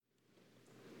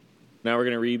Now we're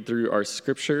going to read through our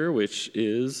scripture, which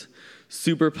is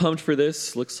super pumped for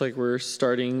this. Looks like we're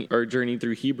starting our journey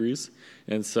through Hebrews.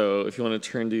 And so if you want to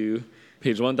turn to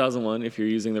page 1001, if you're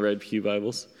using the Red Pew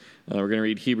Bibles, we're going to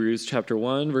read Hebrews chapter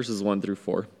 1, verses 1 through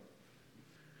 4.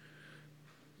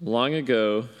 Long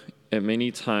ago, at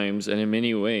many times and in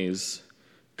many ways,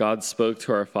 God spoke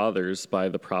to our fathers by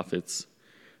the prophets.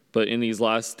 But in these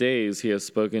last days, he has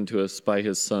spoken to us by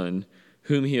his Son,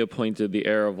 whom he appointed the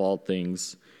heir of all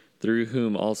things, through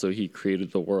whom also he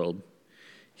created the world.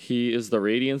 He is the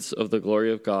radiance of the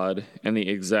glory of God and the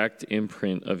exact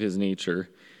imprint of his nature,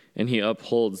 and he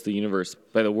upholds the universe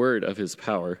by the word of his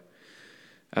power.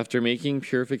 After making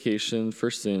purification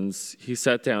for sins, he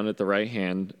sat down at the right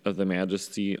hand of the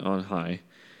Majesty on high,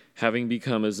 having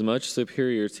become as much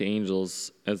superior to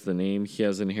angels as the name he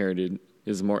has inherited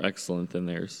is more excellent than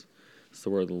theirs. It's the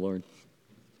word of the Lord.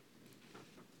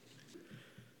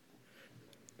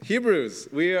 Hebrews.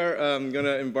 We are going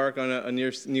to embark on a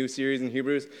new series in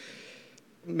Hebrews.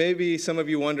 Maybe some of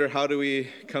you wonder, how do we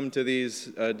come to these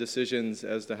decisions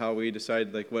as to how we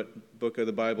decide what book of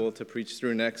the Bible to preach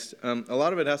through next? A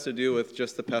lot of it has to do with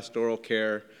just the pastoral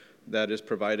care that is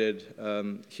provided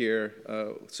here.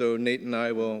 So Nate and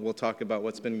I will talk about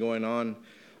what's been going on.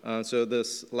 So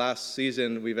this last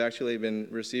season, we've actually been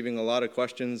receiving a lot of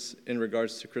questions in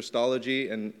regards to Christology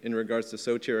and in regards to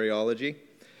soteriology.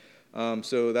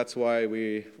 So that's why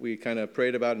we kind of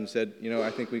prayed about it and said, I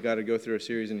think we got to go through a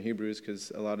series in Hebrews,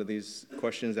 because a lot of these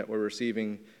questions that we're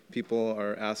receiving, people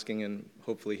are asking, and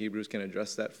hopefully Hebrews can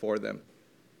address that for them.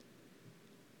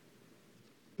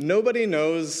 Nobody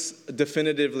knows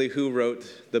definitively who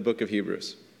wrote the book of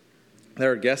Hebrews.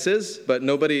 There are guesses, but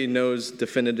nobody knows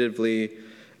definitively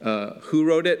who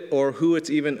wrote it or who it's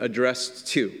even addressed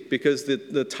to, because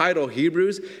the title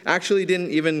Hebrews actually didn't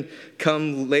even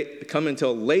come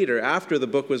until later, after the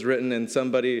book was written,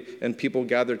 and people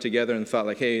gathered together and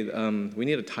thought hey, we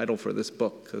need a title for this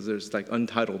book, because there's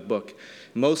untitled book.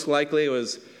 Most likely it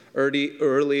was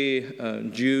early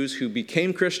Jews who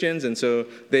became Christians, and so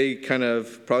they kind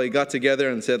of probably got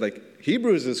together and said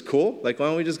Hebrews is cool, why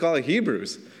don't we just call it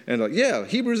Hebrews? And yeah,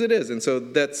 Hebrews it is. And so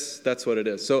that's what it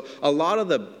is. So a lot of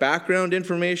the background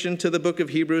information to the book of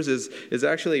Hebrews is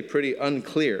actually pretty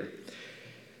unclear.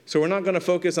 So we're not going to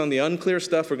focus on the unclear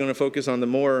stuff. We're going to focus on the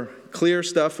more clear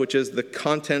stuff, which is the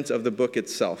content of the book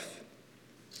itself.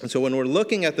 And so when we're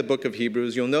looking at the book of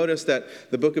Hebrews, you'll notice that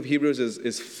the book of Hebrews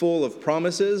is full of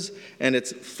promises and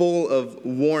it's full of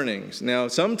warnings. Now,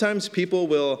 sometimes people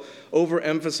will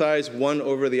overemphasize one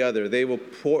over the other. They will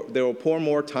pour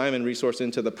more time and resource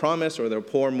into the promise, or they'll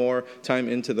pour more time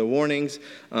into the warnings.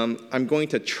 I'm going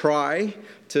to try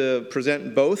to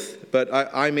present both, but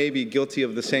I may be guilty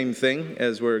of the same thing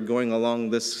as we're going along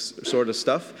this sort of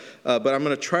stuff. But I'm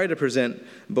going to try to present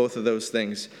both of those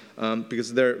things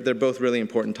because they're both really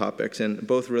important topics and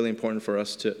both really important for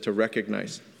us to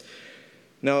recognize.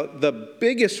 Now, the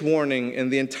biggest warning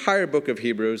in the entire book of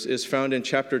Hebrews is found in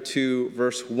chapter 2,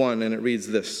 verse 1, and it reads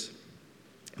this: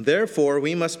 "Therefore,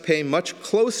 we must pay much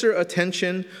closer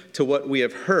attention to what we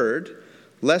have heard,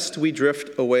 lest we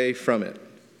drift away from it."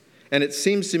 And it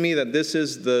seems to me that this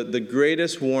is the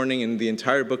greatest warning in the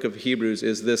entire book of Hebrews,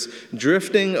 is this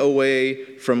drifting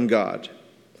away from God.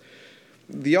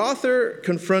 The author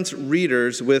confronts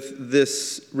readers with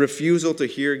this refusal to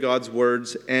hear God's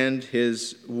words and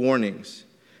his warnings.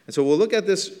 And so we'll look at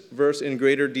this verse in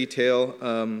greater detail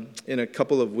in a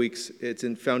couple of weeks. It's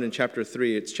found in chapter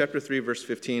 3. It's chapter 3, verse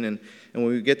 15. And when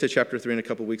we get to chapter 3 in a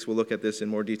couple of weeks, we'll look at this in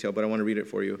more detail, but I want to read it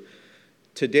for you.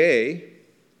 "Today,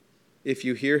 if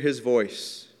you hear his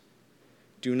voice,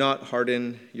 do not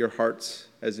harden your hearts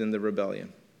as in the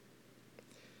rebellion."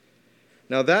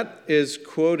 Now that is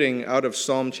quoting out of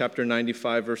Psalm chapter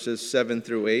 95, verses 7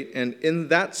 through 8. And in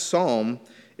that psalm,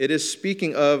 it is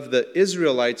speaking of the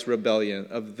Israelites' rebellion,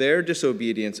 of their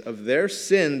disobedience, of their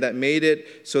sin that made it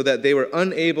so that they were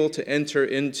unable to enter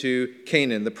into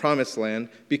Canaan, the promised land,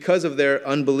 because of their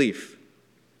unbelief.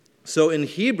 So in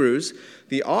Hebrews,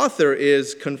 the author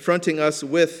is confronting us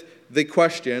with the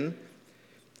question,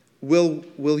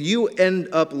 will you end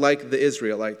up like the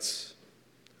Israelites,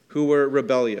 who were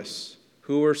rebellious,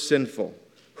 who were sinful,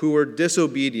 who were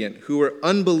disobedient, who were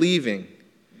unbelieving,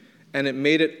 and it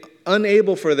made it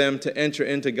unable for them to enter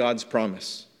into God's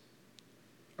promise?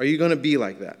 Are you going to be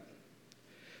like that?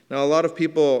 Now, a lot of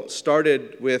people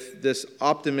started with this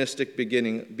optimistic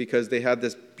beginning because they had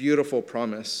this beautiful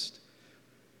promise.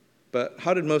 But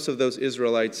how did most of those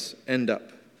Israelites end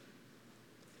up?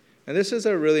 And this is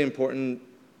a really important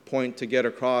point to get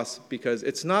across, because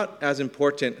it's not as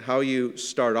important how you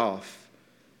start off.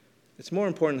 It's more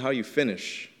important how you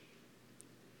finish.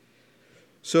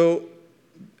 So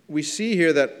we see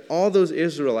here that all those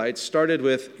Israelites started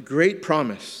with great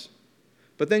promise.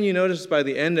 But then you notice by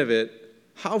the end of it,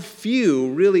 how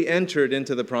few really entered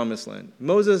into the promised land.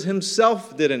 Moses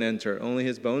himself didn't enter, only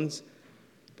his bones.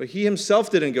 But he himself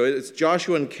didn't go. It's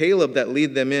Joshua and Caleb that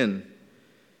lead them in.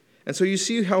 And so you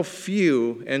see how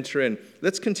few enter in.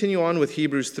 Let's continue on with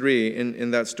Hebrews 3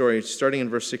 in that story, starting in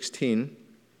verse 16.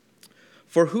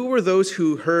 For who were those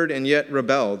who heard and yet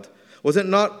rebelled? Was it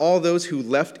not all those who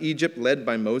left Egypt led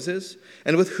by Moses?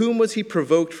 And with whom was he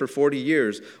provoked for 40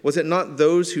 years? Was it not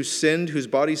those who sinned, whose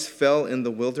bodies fell in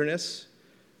the wilderness?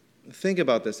 Think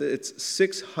about this. It's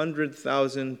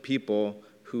 600,000 people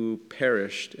who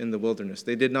perished in the wilderness.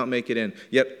 They did not make it in,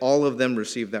 yet all of them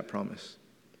received that promise.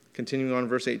 Continuing on,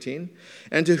 verse 18.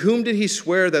 And to whom did he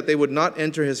swear that they would not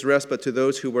enter his rest, but to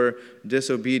those who were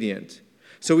disobedient?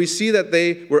 So we see that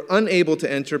they were unable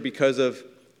to enter because of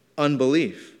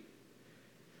unbelief.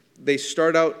 They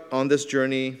start out on this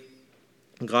journey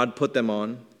God put them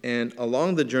on, and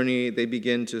along the journey they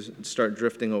begin to start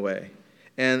drifting away.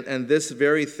 And this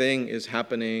very thing is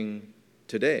happening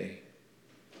today.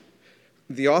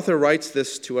 The author writes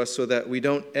this to us so that we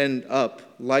don't end up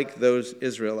like those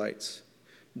Israelites,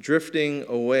 drifting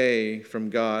away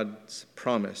from God's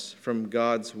promise, from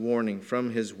God's warning, from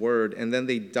his word, and then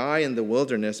they die in the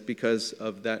wilderness because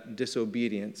of that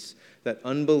disobedience, that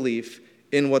unbelief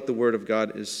in what the word of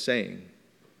God is saying,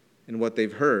 in what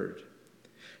they've heard.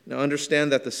 Now understand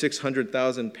that the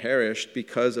 600,000 perished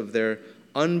because of their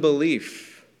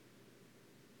unbelief.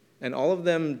 And all of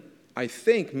them, I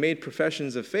think, made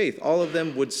professions of faith. All of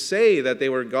them would say that they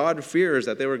were God-fearers,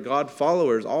 that they were God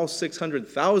followers. All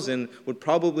 600,000 would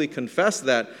probably confess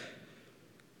that.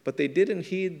 But they didn't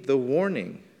heed the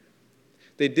warning.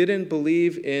 They didn't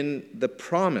believe in the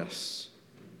promise.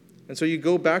 And so you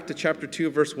go back to chapter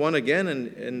 2, verse 1 again,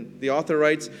 and the author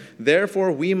writes,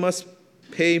 therefore we must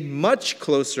pay much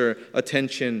closer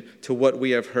attention to what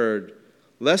we have heard,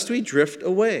 lest we drift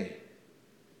away.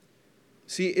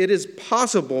 See, it is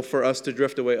possible for us to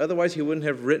drift away. Otherwise, he wouldn't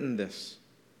have written this.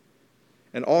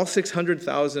 And all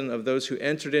 600,000 of those who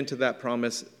entered into that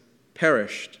promise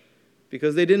perished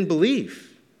because they didn't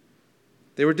believe.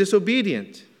 They were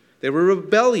disobedient. They were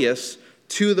rebellious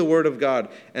to the word of God.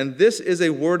 And this is a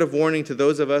word of warning to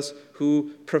those of us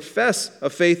who profess a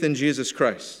faith in Jesus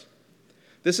Christ.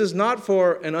 This is not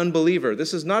for an unbeliever.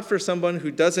 This is not for someone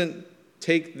who doesn't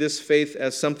take this faith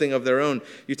as something of their own.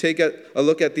 You take a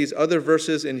look at these other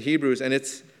verses in Hebrews, and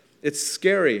it's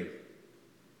scary.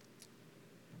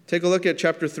 Take a look at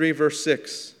chapter 3, verse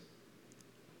 6.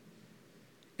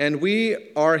 And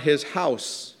we are his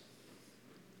house,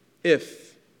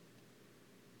 if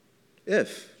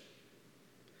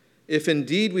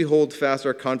indeed we hold fast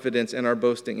our confidence and our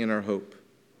boasting in our hope.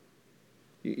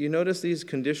 You notice these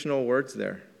conditional words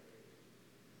there.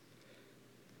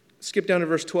 Skip down to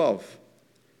verse 12.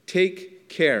 Take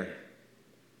care.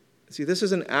 See, this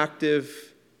is an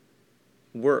active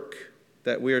work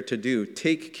that we are to do.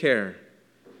 Take care.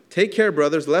 Take care,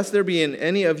 brothers, lest there be in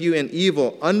any of you an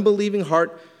evil, unbelieving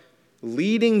heart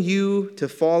leading you to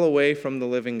fall away from the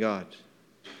living God.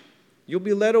 You'll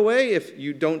be led away if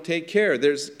you don't take care.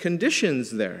 There's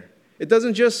conditions there. It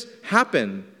doesn't just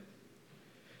happen.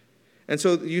 And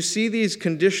so you see these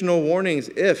conditional warnings,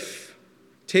 if,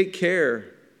 take care.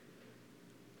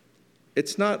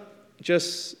 It's not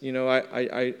just,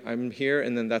 I'm here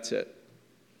and then that's it.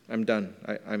 I'm done.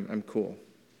 I'm cool.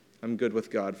 I'm good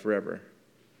with God forever.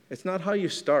 It's not how you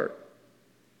start.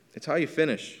 It's how you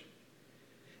finish.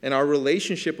 And our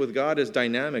relationship with God is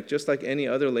dynamic, just like any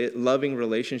other loving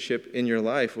relationship in your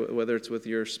life, whether it's with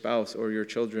your spouse or your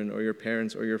children or your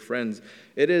parents or your friends.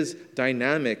 It is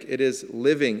dynamic. It is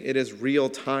living. It is real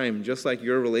time, just like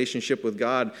your relationship with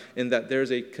God, in that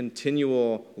there's a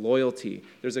continual loyalty.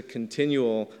 There's a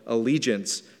continual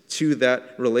allegiance to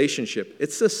that relationship.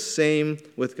 It's the same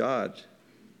with God.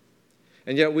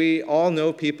 And yet we all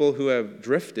know people who have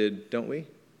drifted, don't we?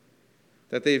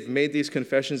 That they've made these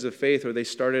confessions of faith, or they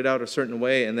started out a certain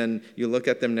way, and then you look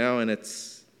at them now and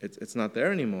it's not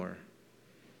there anymore.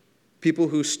 People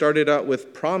who started out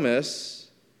with promise,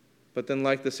 but then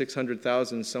like the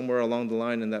 600,000, somewhere along the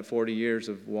line in that 40 years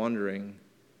of wandering,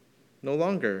 no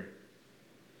longer.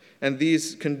 And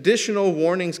these conditional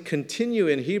warnings continue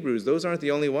in Hebrews. Those aren't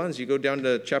the only ones. You go down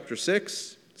to chapter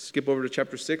 6, skip over to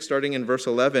chapter 6, starting in verse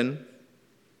 11.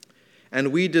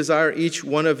 And we desire each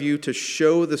one of you to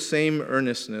show the same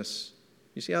earnestness.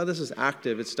 You see how this is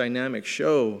active, it's dynamic.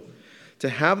 Show. To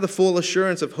have the full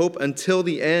assurance of hope until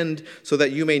the end, so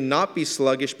that you may not be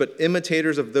sluggish, but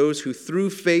imitators of those who through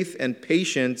faith and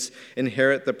patience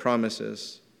inherit the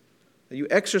promises. You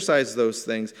exercise those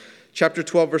things. Chapter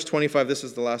 12, verse 25, this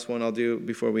is the last one I'll do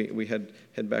before we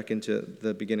head back into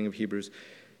the beginning of Hebrews.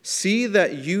 See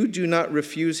that you do not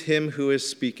refuse him who is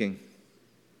speaking.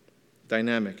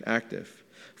 Dynamic, active.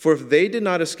 For if they did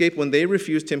not escape when they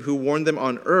refused him who warned them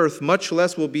on earth, much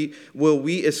less will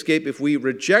we escape if we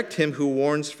reject him who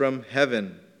warns from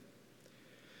heaven.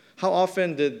 How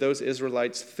often did those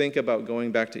Israelites think about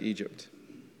going back to Egypt?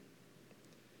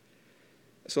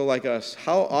 So like us,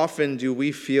 how often do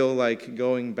we feel like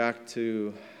going back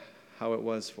to how it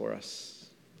was for us?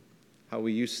 How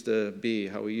we used to be,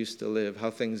 how we used to live, how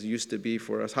things used to be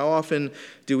for us? How often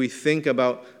do we think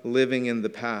about living in the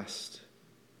past?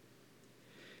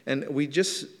 And we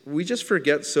just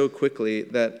forget so quickly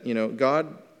that,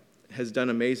 God has done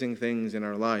amazing things in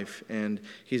our life, and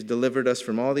he's delivered us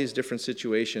from all these different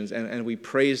situations, and we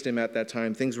praised him at that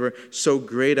time. Things were so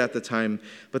great at the time.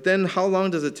 But then how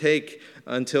long does it take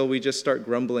until we just start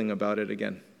grumbling about it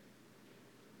again?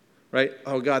 Right?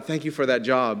 Oh, God, thank you for that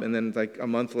job. And then like a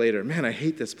month later, man, I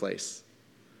hate this place.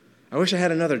 I wish I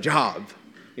had another job.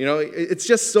 It's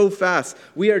just so fast.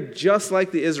 We are just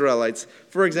like the Israelites.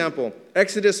 For example,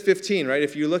 Exodus 15, right?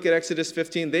 If you look at Exodus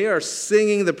 15, they are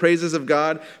singing the praises of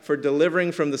God for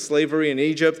delivering from the slavery in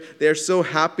Egypt. They are so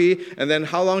happy. And then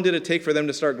how long did it take for them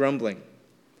to start grumbling?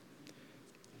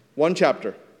 One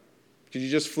chapter. Could you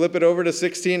just flip it over to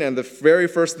 16? And the very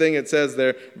first thing it says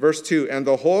there, verse 2, and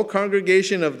the whole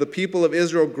congregation of the people of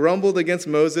Israel grumbled against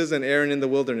Moses and Aaron in the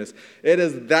wilderness. It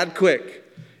is that quick.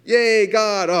 Yay,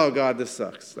 God. Oh, God, this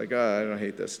sucks. Like, I don't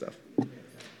hate this stuff.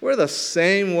 We're the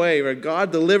same way, where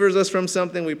God delivers us from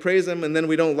something, we praise him, and then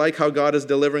we don't like how God is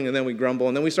delivering, and then we grumble,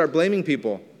 and then we start blaming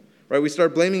people, right? We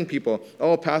start blaming people.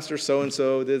 Oh, Pastor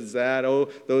so-and-so did that.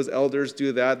 Oh, those elders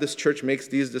do that. This church makes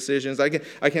these decisions.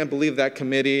 I can't believe that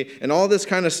committee, and all this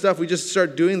kind of stuff. We just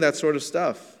start doing that sort of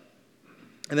stuff.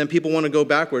 And then people want to go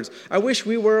backwards. I wish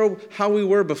we were how we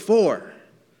were before.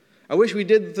 I wish we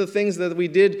did the things that we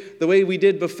did the way we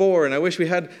did before, and I wish we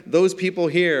had those people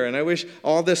here, and I wish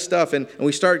all this stuff. And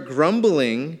we start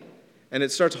grumbling, and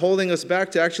it starts holding us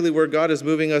back to actually where God is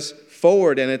moving us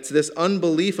forward. And it's this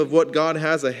unbelief of what God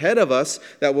has ahead of us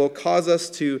that will cause us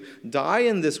to die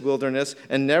in this wilderness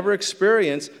and never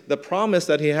experience the promise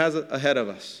that he has ahead of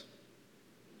us.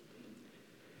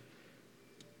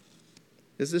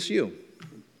 Is this you?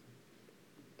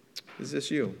 Is this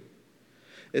you?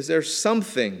 Is there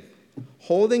something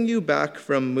holding you back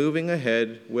from moving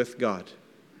ahead with God?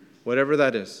 Whatever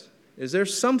that is. Is there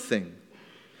something?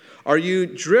 Are you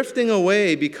drifting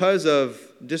away because of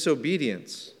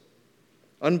disobedience,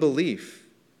 unbelief?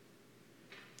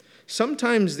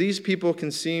 Sometimes these people can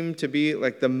seem to be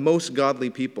like the most godly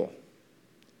people,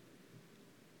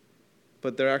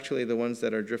 but they're actually the ones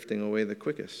that are drifting away the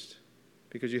quickest.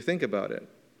 Because you think about it,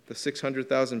 the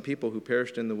 600,000 people who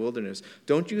perished in the wilderness,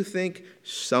 don't you think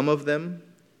some of them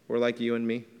were like you and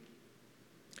me?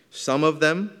 Some of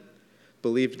them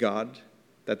believed God,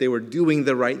 that they were doing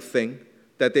the right thing,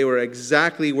 that they were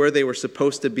exactly where they were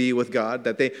supposed to be with God,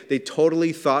 that they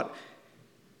totally thought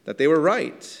that they were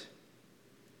right.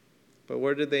 But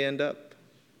where did they end up?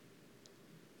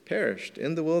 Perished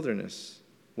in the wilderness,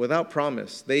 without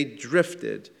promise. They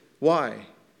drifted. Why?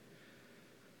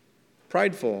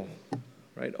 Prideful.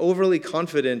 Right? Overly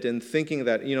confident in thinking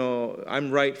that,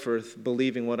 I'm right for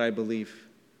believing what I believe,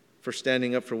 for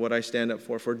standing up for what I stand up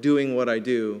for doing what I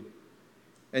do,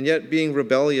 and yet being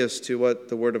rebellious to what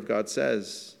the Word of God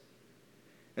says.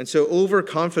 And so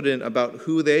overconfident about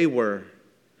who they were,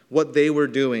 what they were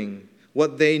doing,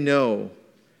 what they know.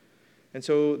 And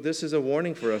so this is a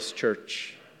warning for us,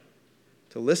 church,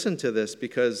 to listen to this,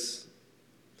 because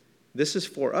this is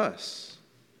for us.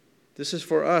 This is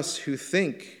for us who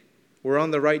think we're on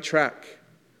the right track.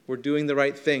 We're doing the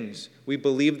right things. We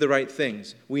believe the right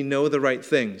things. We know the right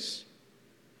things.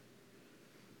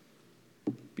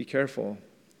 Be careful.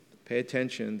 Pay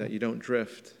attention that you don't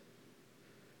drift.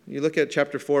 You look at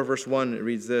chapter 4, verse 1, it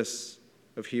reads this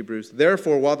of Hebrews.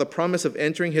 Therefore, while the promise of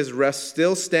entering his rest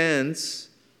still stands,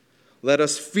 let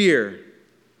us fear.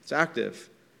 It's active.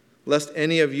 Lest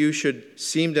any of you should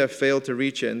seem to have failed to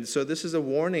reach it. And so this is a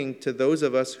warning to those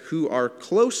of us who are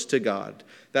close to God,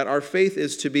 that our faith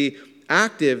is to be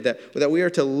active, that we are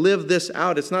to live this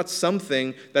out. It's not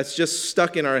something that's just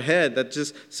stuck in our head, that's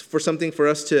just for something for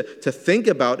us to think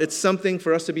about. It's something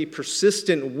for us to be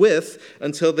persistent with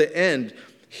until the end.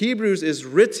 Hebrews is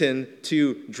written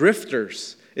to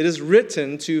drifters. It is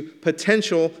written to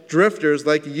potential drifters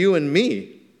like you and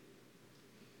me.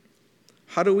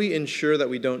 How do we ensure that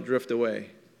we don't drift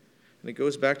away? And it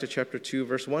goes back to chapter 2,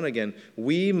 verse 1 again.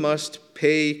 We must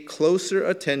pay closer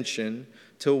attention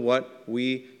to what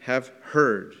we have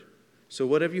heard. So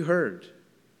what have you heard?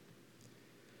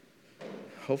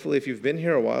 hopefully if you've been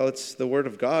here a while, it's the Word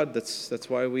of God. That's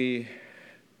why we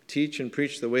teach and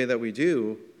preach the way that we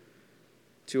do,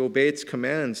 to obey its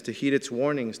commands, to heed its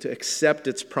warnings, to accept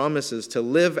its promises, to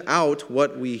live out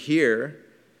what we hear.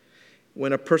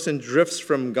 When a person drifts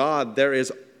from God, there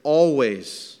is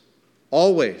always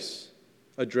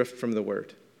a drift from the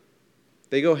Word.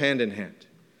 They go hand in hand.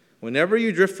 Whenever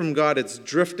you drift from God, it's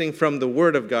drifting from the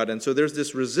Word of God. And so there's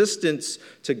this resistance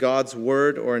to God's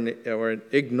Word, or an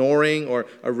ignoring or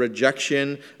a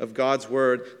rejection of God's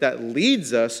Word that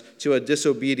leads us to a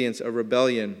disobedience, a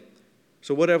rebellion.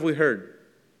 So what have we heard?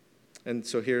 And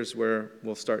so here's where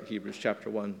we'll start Hebrews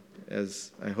chapter 1, as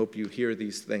I hope you hear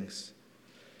these things.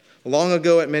 Long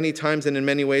ago, at many times and in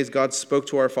many ways, God spoke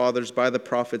to our fathers by the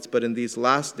prophets, but in these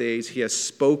last days he has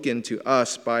spoken to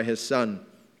us by his Son,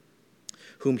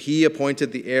 whom he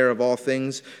appointed the heir of all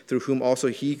things, through whom also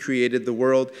he created the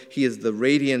world. He is the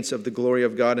radiance of the glory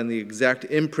of God and the exact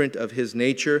imprint of his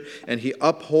nature, and he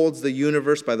upholds the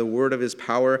universe by the word of his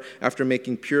power. After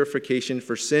making purification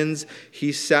for sins,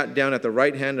 he sat down at the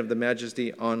right hand of the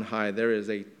Majesty on high. There is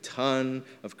a ton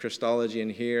of Christology in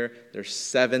here. There's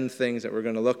 7 things that we're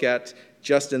going to look at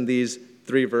just in these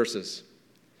 3 verses.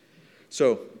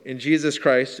 So, in Jesus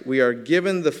Christ, we are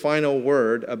given the final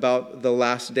word about the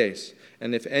last days.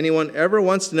 And if anyone ever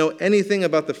wants to know anything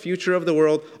about the future of the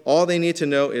world, all they need to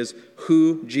know is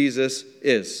who Jesus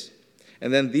is.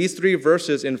 And then these 3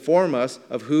 verses inform us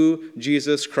of who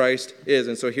Jesus Christ is.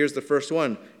 And so here's the first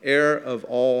one: heir of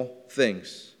all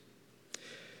things.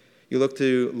 You look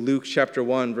to Luke chapter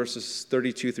 1, verses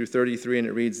 32 through 33, and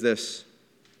it reads this: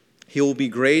 He will be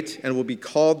great and will be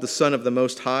called the Son of the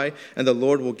Most High, and the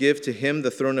Lord will give to him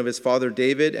the throne of his father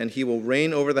David, and he will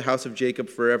reign over the house of Jacob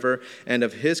forever, and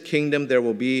of his kingdom there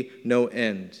will be no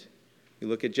end. You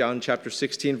look at John chapter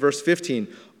 16, verse 15.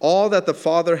 All that the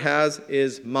Father has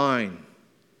is mine.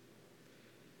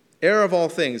 Heir of all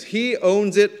things. He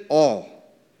owns it all.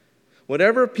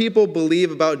 Whatever people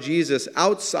believe about Jesus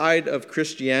outside of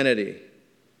Christianity,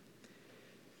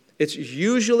 it's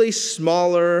usually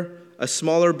a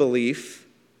smaller belief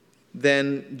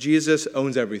than Jesus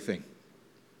owns everything.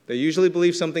 They usually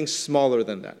believe something smaller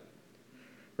than that,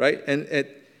 right? And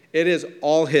it is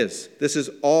all his. This is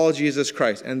all Jesus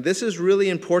Christ. And this is really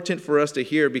important for us to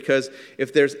hear, because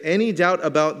if there's any doubt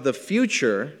about the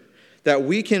future, that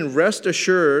we can rest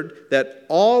assured that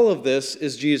all of this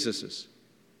is Jesus's.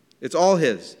 It's all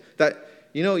his. That,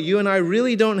 you and I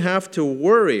really don't have to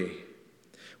worry.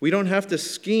 We don't have to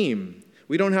scheme.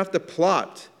 We don't have to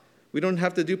plot. We don't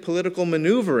have to do political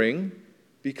maneuvering,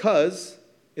 because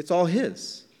it's all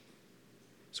his.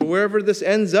 So wherever this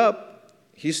ends up,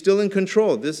 he's still in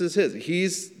control. This is his.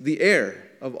 He's the heir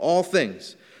of all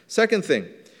things. Second thing,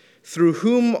 through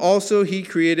whom also he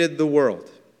created the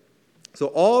world. So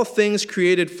all things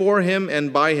created for him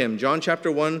and by him. John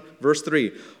chapter 1, verse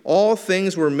 3. All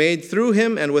things were made through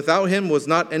him, and without him was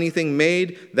not anything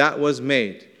made that was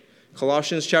made.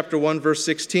 Colossians chapter 1, verse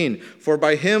 16. For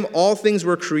by him all things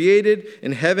were created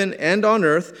in heaven and on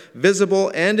earth, visible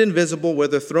and invisible,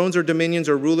 whether thrones or dominions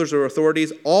or rulers or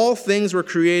authorities. All things were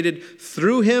created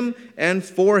through him and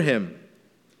for him.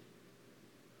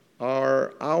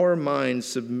 Are our minds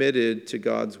submitted to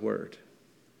God's word?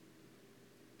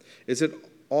 Is it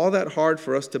all that hard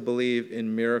for us to believe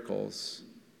in miracles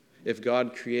if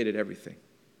God created everything?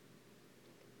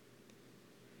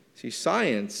 See,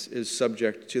 science is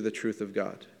subject to the truth of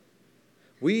God.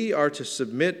 We are to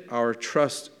submit our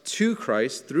trust to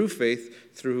Christ through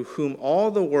faith, through whom all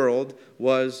the world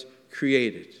was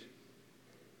created.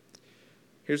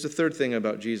 Here's the third thing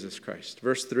about Jesus Christ.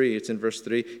 Verse 3, it's in verse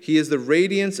 3. He is the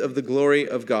radiance of the glory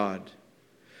of God.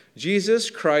 Jesus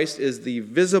Christ is the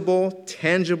visible,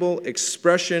 tangible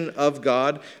expression of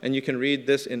God. And you can read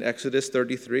this in Exodus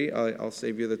 33. I'll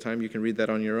save you the time. You can read that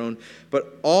on your own.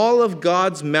 But all of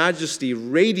God's majesty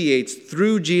radiates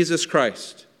through Jesus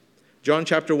Christ. John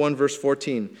chapter 1, verse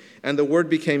 14. And the Word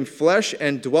became flesh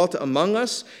and dwelt among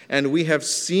us, and we have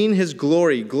seen his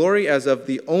glory, glory as of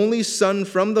the only Son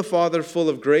from the Father, full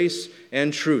of grace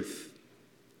and truth.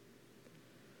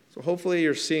 So hopefully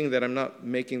you're seeing that I'm not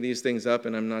making these things up,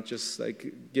 and I'm not just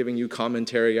giving you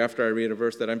commentary after I read a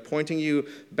verse, that I'm pointing you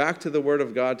back to the Word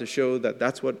of God to show that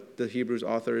that's what the Hebrews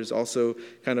author is also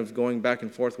kind of going back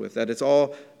and forth with, that it's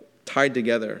all tied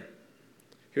together.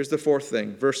 Here's the fourth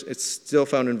thing. It's still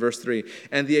found in verse 3.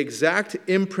 And the exact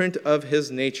imprint of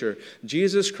his nature.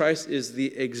 Jesus Christ is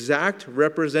the exact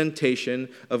representation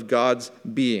of God's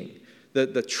being.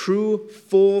 The true,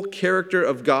 full character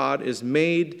of God is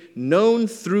made known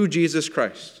through Jesus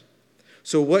Christ.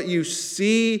 So what you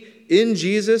see in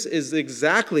Jesus is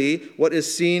exactly what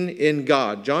is seen in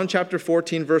God. John chapter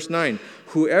 14, verse 9.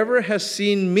 Whoever has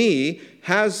seen me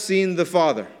has seen the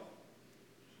Father.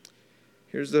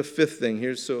 Here's the fifth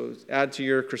thing. So add to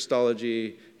your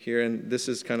Christology here, and this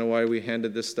is kind of why we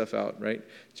handed this stuff out, right?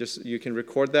 Just you can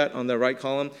record that on the right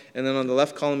column, and then on the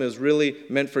left column is really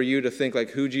meant for you to think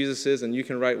like who Jesus is, and you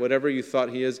can write whatever you thought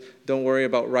he is. Don't worry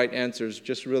about right answers.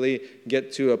 Just really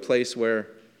get to a place where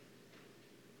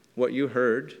what you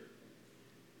heard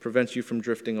prevents you from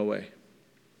drifting away.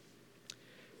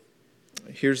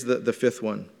 Here's the fifth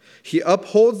one. He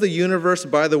upholds the universe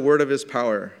by the word of his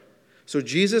power. So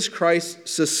Jesus Christ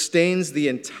sustains the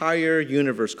entire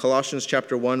universe. Colossians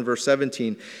chapter 1, verse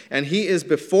 17. And he is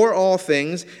before all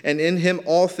things, and in him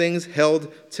all things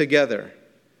held together.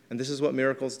 And this is what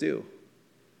miracles do.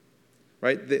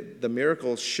 Right? The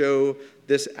miracles show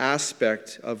this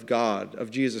aspect of God, of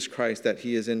Jesus Christ, that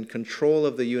he is in control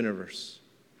of the universe.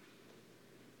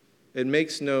 It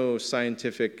makes no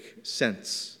scientific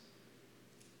sense.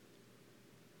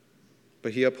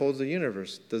 But he upholds the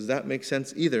universe. Does that make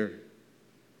sense either?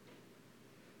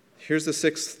 Here's the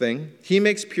sixth thing. He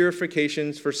makes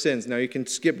purifications for sins. Now you can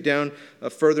skip down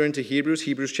further into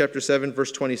Hebrews chapter 7,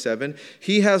 verse 27.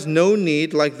 He has no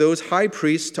need, like those high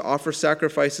priests, to offer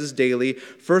sacrifices daily,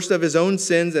 first of his own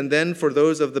sins and then for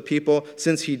those of the people,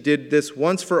 since he did this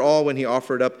once for all when he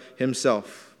offered up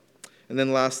himself. And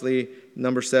then lastly,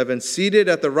 number 7, seated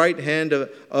at the right hand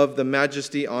of the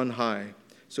majesty on high.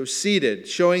 So seated,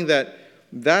 showing that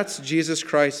that's Jesus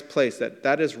Christ's place,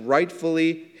 that is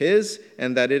rightfully his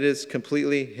and that it is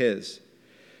completely his.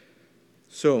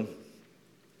 So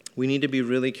we need to be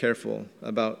really careful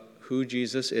about who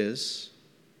Jesus is,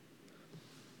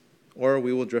 or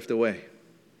we will drift away.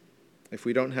 If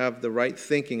we don't have the right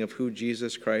thinking of who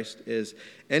Jesus Christ is,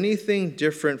 anything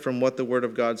different from what the Word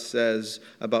of God says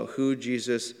about who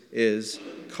Jesus is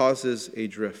causes a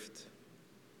drift.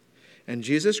 And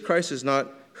Jesus Christ is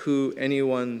not who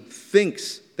anyone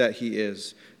thinks that he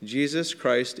is. Jesus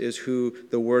Christ is who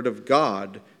the Word of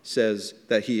God says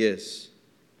that he is.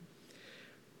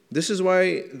 This is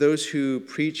why those who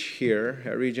preach here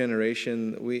at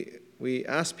Regeneration, we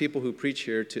ask people who preach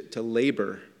here to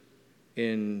labor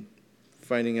in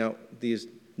finding out these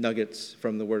nuggets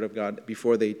from the Word of God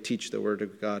before they teach the Word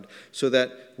of God, so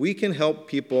that we can help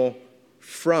people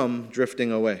from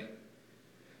drifting away.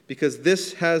 Because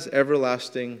this has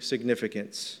everlasting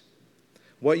significance.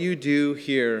 What you do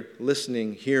here,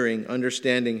 listening, hearing,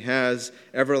 understanding, has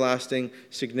everlasting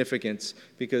significance.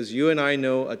 Because you and I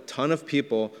know a ton of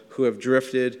people who have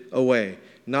drifted away,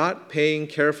 not paying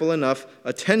careful enough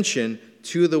attention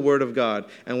to the Word of God.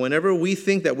 And whenever we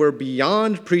think that we're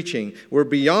beyond preaching, we're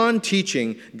beyond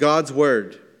teaching God's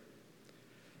Word,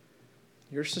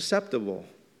 you're susceptible.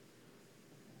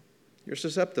 You're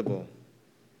susceptible.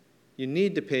 You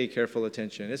need to pay careful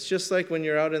attention. It's just like when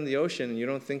you're out in the ocean and you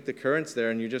don't think the current's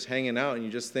there and you're just hanging out and you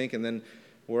just think, and then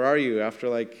where are you after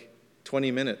like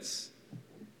 20 minutes?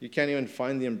 You can't even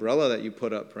find the umbrella that you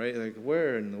put up, right? Like,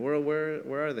 where in the world,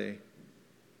 where are they?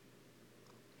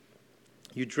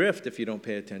 You drift if you don't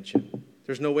pay attention.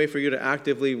 There's no way for you to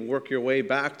actively work your way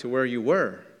back to where you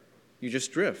were. You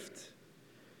just drift.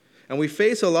 And we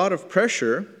face a lot of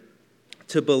pressure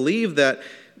to believe that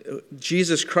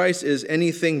Jesus Christ is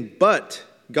anything but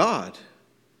God.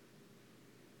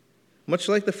 Much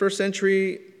like the first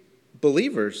century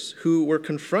believers who were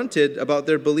confronted about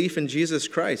their belief in Jesus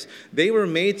Christ. They were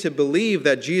made to believe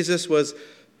that Jesus was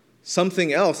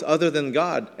something else other than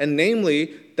God, and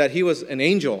namely that he was an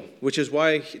angel, which is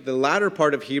why the latter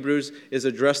part of Hebrews is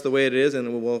addressed the way it is,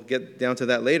 and we'll get down to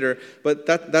that later. But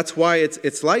that's why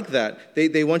it's like that.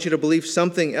 They want you to believe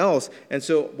something else. And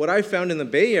so what I found in the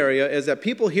Bay Area is that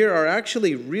people here are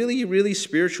actually really, really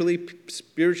spiritually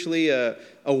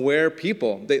aware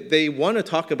people. They want to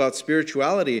talk about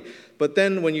spirituality, but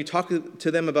then when you talk to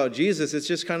them about Jesus, it's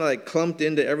just kind of like clumped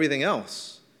into everything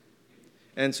else.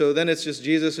 And so then it's just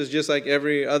Jesus is just like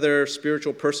every other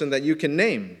spiritual person that you can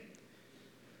name.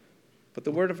 But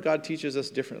the Word of God teaches us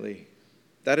differently.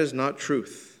 That is not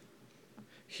truth.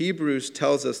 Hebrews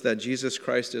tells us that Jesus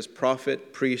Christ is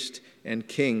prophet, priest, and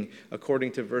king,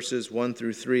 according to verses 1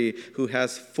 through 3, who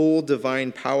has full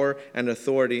divine power and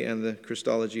authority. And the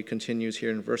Christology continues here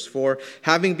in verse 4.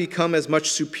 Having become as much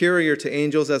superior to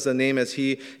angels as the name as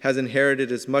he has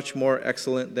inherited is much more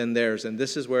excellent than theirs. And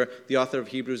this is where the author of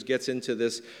Hebrews gets into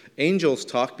this angels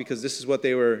talk, because this is what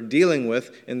they were dealing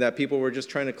with, in that people were just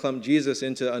trying to clump Jesus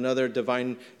into another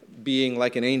divine being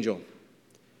like an angel.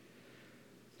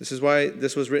 This is why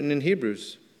this was written in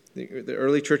Hebrews. The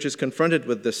early church is confronted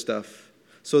with this stuff.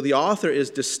 So the author is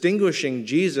distinguishing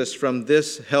Jesus from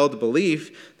this held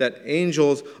belief that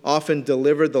angels often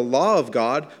delivered the law of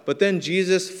God, but then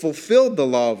Jesus fulfilled the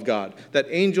law of God. That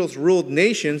angels ruled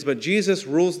nations, but Jesus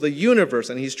rules the universe.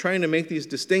 And he's trying to make these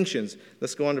distinctions.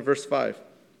 Let's go on to verse 5.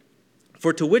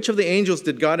 For to which of the angels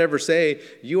did God ever say,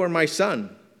 "You are my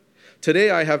son? Today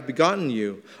I have begotten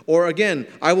you"? Or again,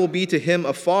 "I will be to him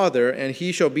a father, and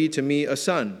he shall be to me a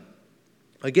son"?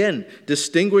 Again,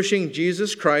 distinguishing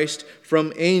Jesus Christ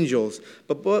from angels.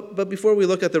 But before we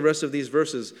look at the rest of these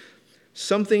verses,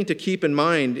 something to keep in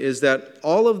mind is that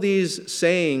all of these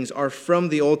sayings are from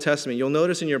the Old Testament. You'll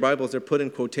notice in your Bibles they're put in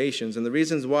quotations. And the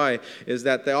reasons why is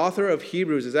that the author of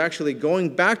Hebrews is actually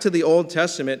going back to the Old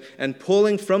Testament and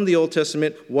pulling from the Old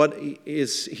Testament what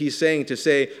is he's saying to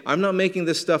say, I'm not making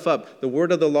this stuff up. The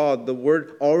word of the law, the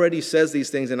word already says these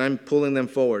things, and I'm pulling them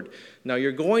forward. Now,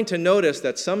 you're going to notice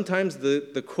that sometimes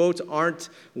the quotes aren't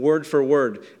word for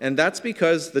word, and that's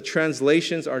because the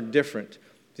translations are different.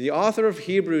 The author of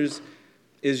Hebrews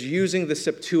is using the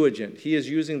Septuagint. He is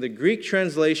using the Greek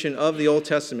translation of the Old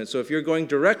Testament. So if you're going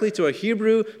directly to a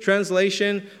Hebrew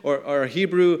translation or a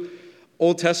Hebrew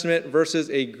Old Testament versus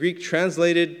a Greek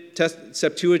translated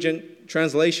Septuagint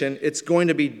translation, it's going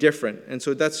to be different. And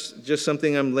so that's just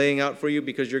something I'm laying out for you,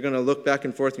 because you're going to look back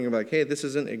and forth and you're like, hey, this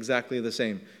isn't exactly the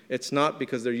same. It's not,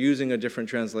 because they're using a different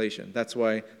translation. That's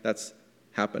why that's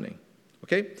happening.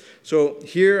 Okay? So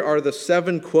here are the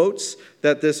 7 quotes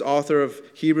that this author of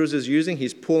Hebrews is using.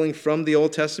 He's pulling from the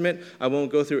Old Testament. I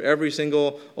won't go through every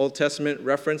single Old Testament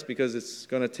reference because it's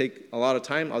going to take a lot of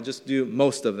time. I'll just do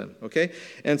most of them. Okay?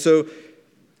 And so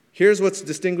here's what's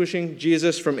distinguishing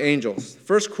Jesus from angels.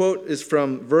 First quote is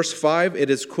from verse 5.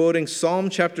 It is quoting Psalm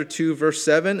chapter 2, verse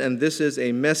 7, and this is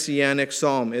a messianic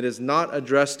psalm. It is not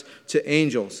addressed to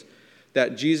angels.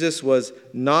 That Jesus was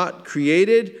not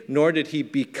created, nor did he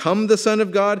become the Son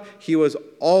of God. He was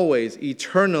always,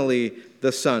 eternally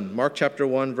the Son. Mark chapter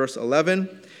 1, verse 11.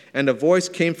 And a voice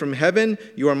came from heaven,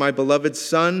 "You are my beloved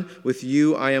Son, with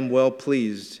you I am well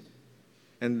pleased."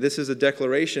 And this is a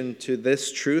declaration to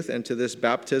this truth and to this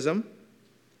baptism.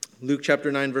 Luke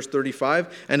chapter 9, verse 35,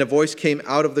 and a voice came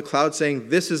out of the cloud saying,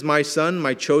 "This is my Son,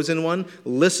 my chosen one,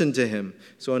 listen to him."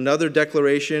 So another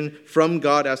declaration from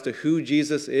God as to who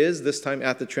Jesus is, this time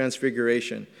at the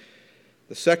transfiguration.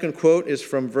 The second quote is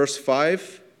from verse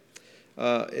 5.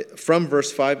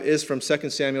 Is from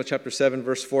 2 Samuel chapter 7,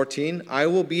 verse 14. "I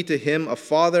will be to him a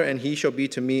father, and he shall be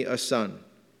to me a son."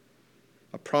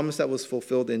 A promise that was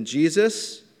fulfilled in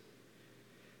Jesus.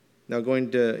 Now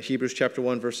going to Hebrews chapter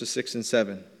 1, verses 6 and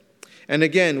 7. And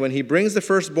again, when he brings the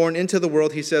firstborn into the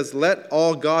world, he says, "Let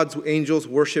all God's angels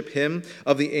worship him."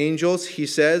 Of the angels, he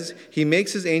says, "He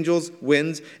makes his angels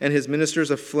winds and his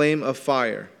ministers a flame of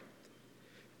fire."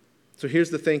 So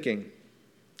here's the thinking.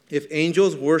 If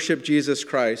angels worship Jesus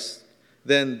Christ,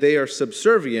 then they are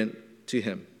subservient to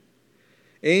him.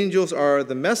 Angels are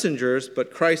the messengers,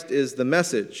 but Christ is the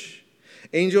message.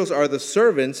 Angels are the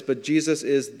servants, but Jesus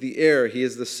is the heir. He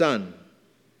is the Son.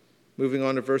 Moving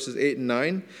on to verses 8 and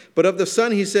 9. But of the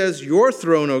Son, he says, "Your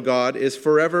throne, O God, is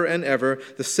forever and ever.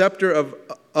 The scepter of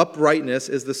uprightness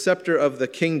is the scepter of the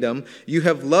kingdom. You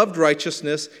have loved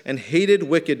righteousness and hated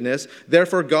wickedness.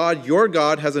 Therefore, God, your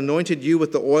God, has anointed you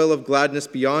with the oil of gladness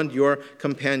beyond your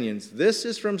companions." This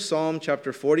is from Psalm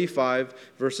chapter 45,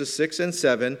 verses 6 and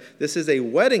 7. This is a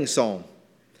wedding psalm.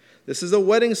 This is a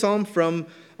wedding psalm from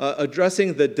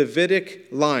addressing the Davidic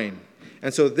line.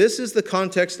 And so this is the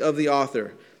context of the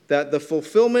author, that the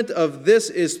fulfillment of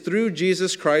this is through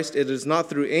Jesus Christ. It is not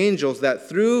through angels, that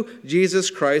through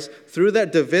Jesus Christ, through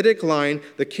that Davidic line,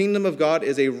 the kingdom of God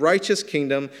is a righteous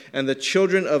kingdom, and the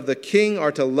children of the king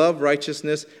are to love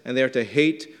righteousness, and they are to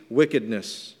hate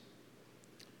wickedness.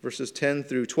 Verses 10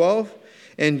 through 12.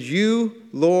 "And you,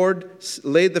 Lord,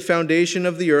 laid the foundation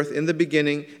of the earth in the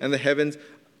beginning, and the heavens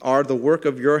are the work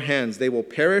of your hands. They will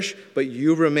perish, but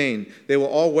you remain. They will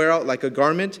all wear out like a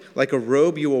garment. Like a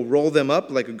robe, you will roll them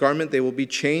up. Like a garment, they will be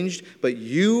changed. But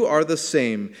you are the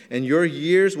same, and your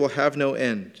years will have no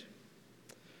end."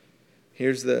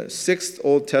 Here's the 6th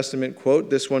Old Testament quote.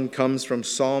 This one comes from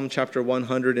Psalm chapter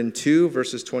 102,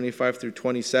 verses 25 through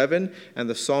 27. And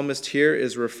the psalmist here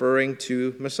is referring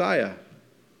to Messiah.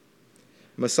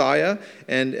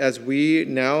 And as we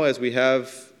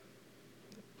have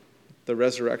the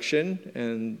resurrection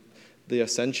and the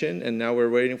ascension, and now we're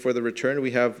waiting for the return,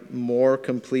 we have more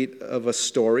complete of a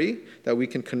story that we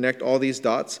can connect all these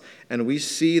dots, and we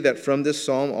see that from this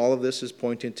psalm, all of this is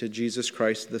pointing to Jesus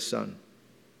Christ the Son.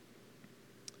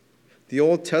 The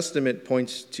Old Testament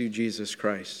points to Jesus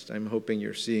Christ. I'm hoping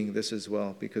you're seeing this as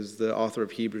well, because the author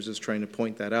of Hebrews is trying to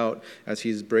point that out as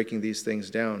he's breaking these things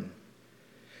down.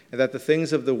 and that the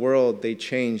things of the world, they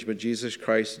change, but Jesus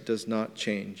Christ does not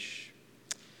change.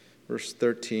 Verse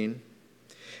 13,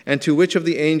 and to which of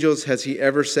the angels has he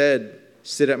ever said,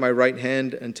 sit at my right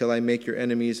hand until I make your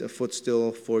enemies a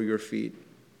footstool for your feet?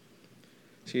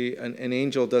 See, an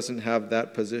angel doesn't have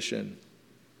that position.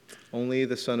 Only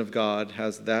the Son of God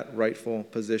has that rightful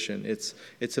position.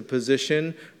 It's a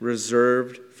position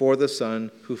reserved for the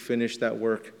Son who finished that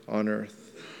work on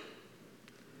earth.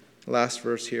 Last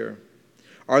verse here.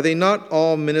 Are they not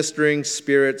all ministering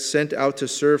spirits sent out to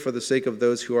serve for the sake of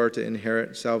those who are to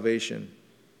inherit salvation?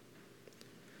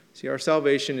 See, our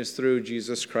salvation is through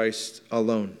Jesus Christ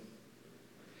alone.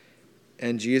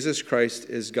 And Jesus Christ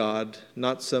is God,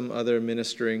 not some other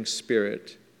ministering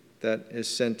spirit that is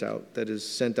sent out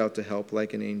to help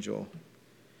like an angel.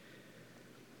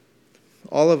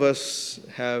 All of us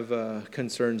have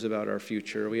concerns about our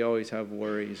future. We always have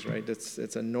worries, right?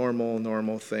 It's a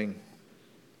normal thing.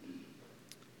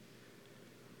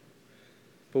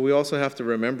 But we also have to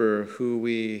remember who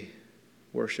we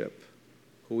worship,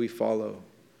 who we follow,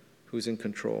 who's in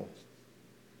control.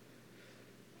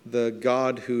 The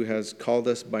God who has called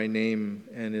us by name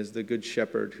and is the good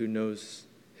shepherd who knows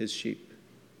his sheep.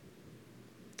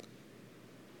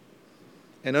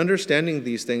 And understanding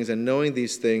these things and knowing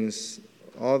these things,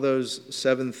 all those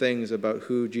 7 things about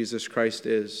who Jesus Christ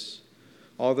is,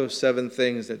 all those 7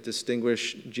 things that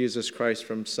distinguish Jesus Christ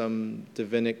from some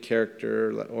divinic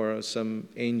character or some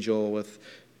angel with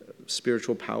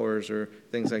spiritual powers or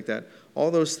things like that. All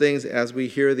those things, as we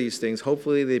hear these things,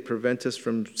 hopefully they prevent us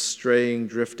from straying,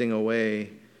 drifting away,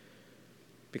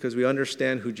 because we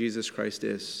understand who Jesus Christ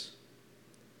is.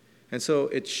 And so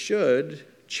it should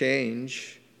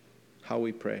change how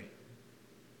we pray.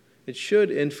 It should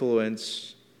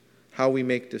influence how we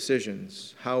make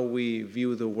decisions, how we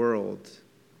view the world,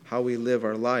 how we live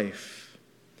our life.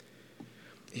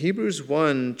 Hebrews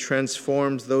 1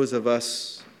 transforms those of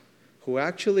us who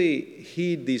actually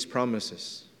heed these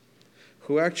promises,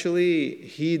 who actually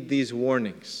heed these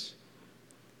warnings.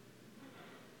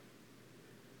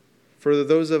 For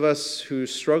those of us who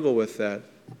struggle with that,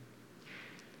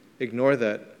 ignore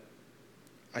that,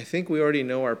 I think we already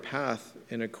know our path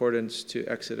in accordance to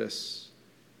Exodus,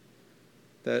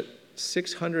 that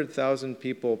 600,000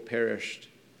 people perished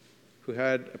who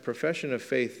had a profession of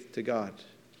faith to God,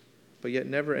 but yet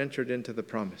never entered into the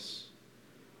promise.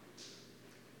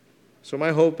 So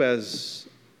my hope as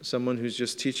someone who's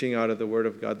just teaching out of the Word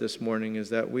of God this morning is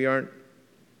that we aren't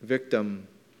victim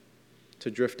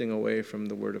to drifting away from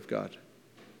the Word of God,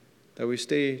 that we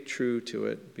stay true to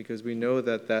it because we know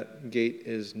that that gate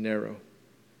is narrow.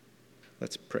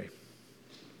 Let's pray.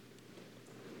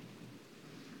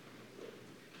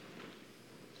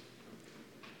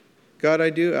 God,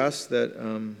 I do ask that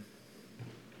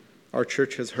our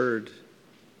church has heard.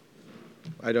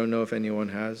 I don't know if anyone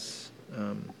has.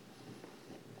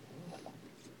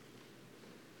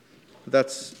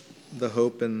 That's the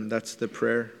hope and that's the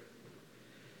prayer.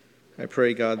 I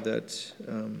pray, God, that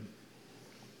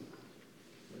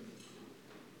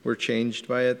we're changed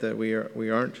by it, that we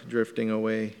aren't drifting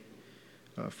away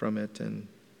from it. And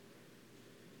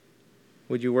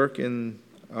would you work in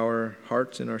our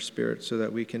hearts and our spirits so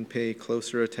that we can pay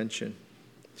closer attention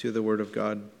to the Word of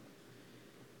God.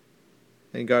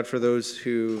 And God, for those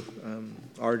who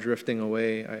are drifting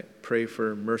away, I pray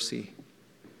for mercy,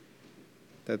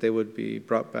 that they would be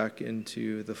brought back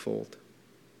into the fold.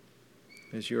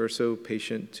 As you are so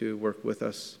patient to work with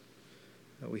us,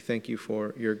 we thank you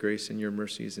for your grace and your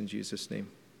mercies in Jesus' name.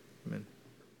 Amen.